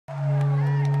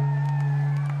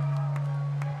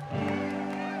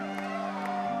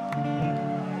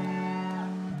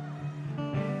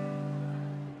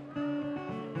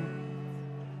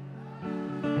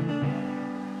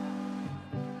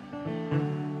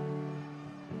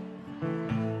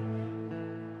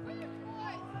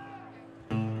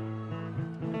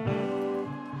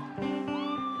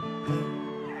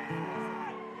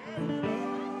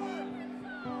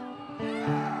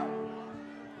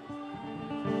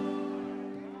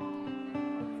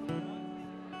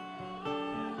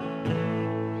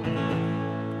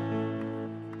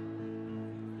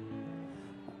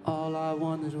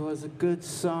wanted was a good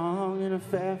song and a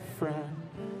fair friend.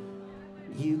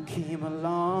 You came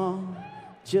along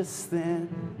just then.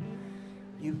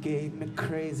 You gave me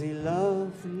crazy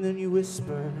love and then you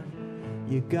whispered,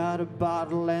 you got a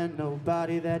bottle and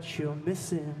nobody that you're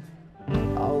missing.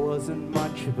 I wasn't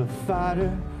much of a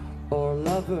fighter or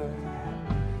lover.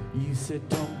 You said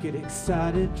don't get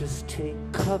excited, just take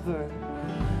cover.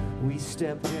 We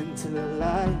stepped into the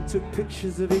light, took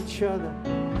pictures of each other.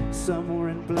 Some were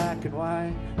in black and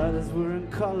white, others were in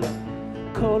color.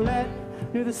 Colette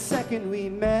knew the second we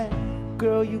met,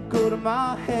 girl, you go to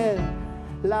my head.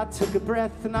 Well, I took a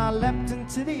breath and I leapt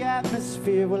into the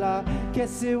atmosphere. Well, I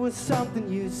guess it was something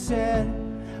you said.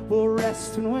 We'll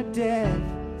rest when we're dead.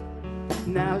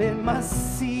 Now it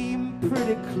must seem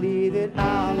pretty clear that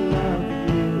I love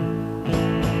you.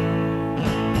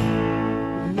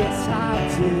 Yes,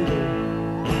 I do.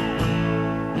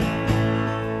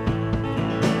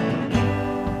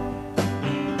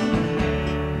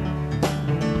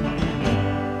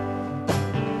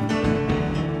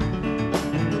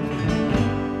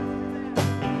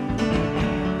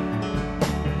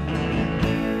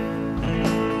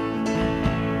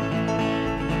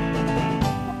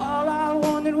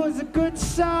 A good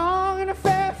song and a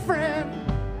fair friend.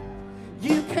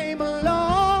 You came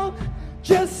along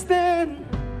just then.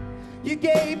 You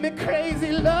gave me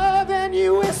crazy love and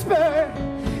you whispered,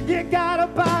 you got a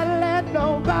bottle and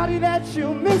nobody that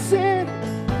you're missing.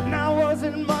 And I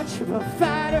wasn't much of a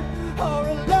fighter or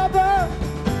a lover.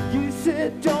 You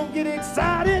said don't get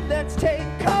excited, let's take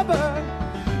cover.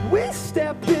 We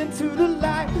stepped into the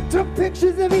light, took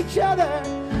pictures of each other.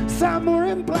 Some were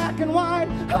in black and white,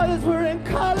 others were in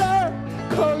color.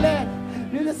 Colette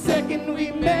knew the second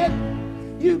we met,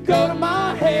 you go to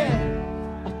my head.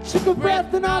 I took a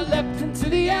breath and I leapt into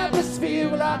the atmosphere.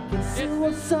 Well, I guess it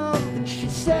was something she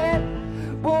said.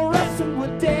 We'll rest when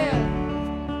we're dead.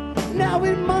 Now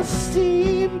it must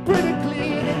seem pretty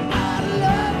clear that I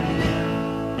love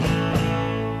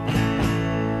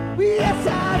you. Yes,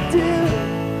 I do.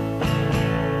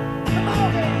 Come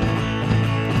on, baby.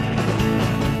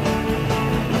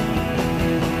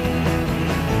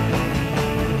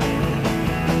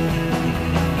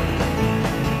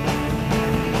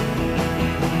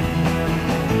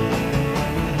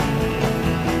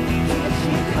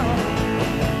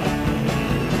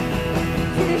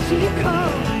 She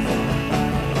comes,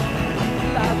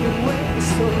 I've been waiting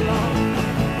so long.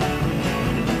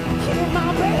 Here my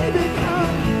baby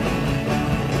comes.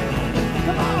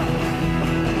 Come on.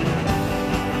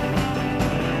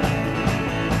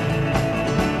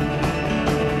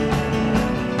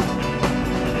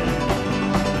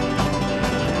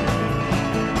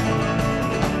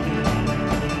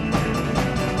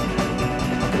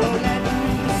 Colette,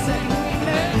 the same we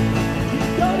met. You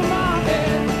go to my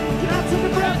head.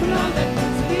 And I let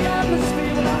into the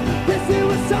atmosphere. Well, I guess it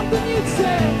was something you'd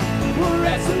said. We're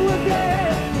resting with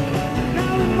dead.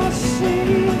 Now it must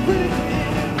seem pretty clear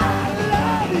I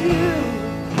love you.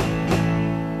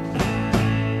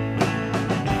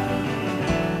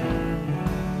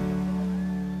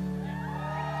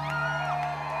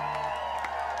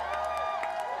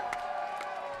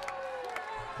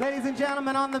 Ladies and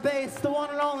gentlemen, on the bass, the one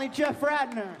and only Jeff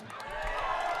Radner.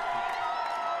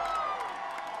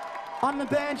 On the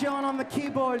banjo and on the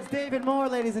keyboards, David Moore,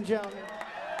 ladies and gentlemen.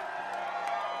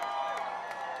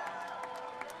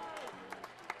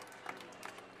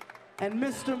 And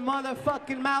Mr.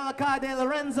 Motherfucking Malachi De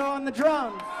Lorenzo on the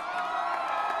drums.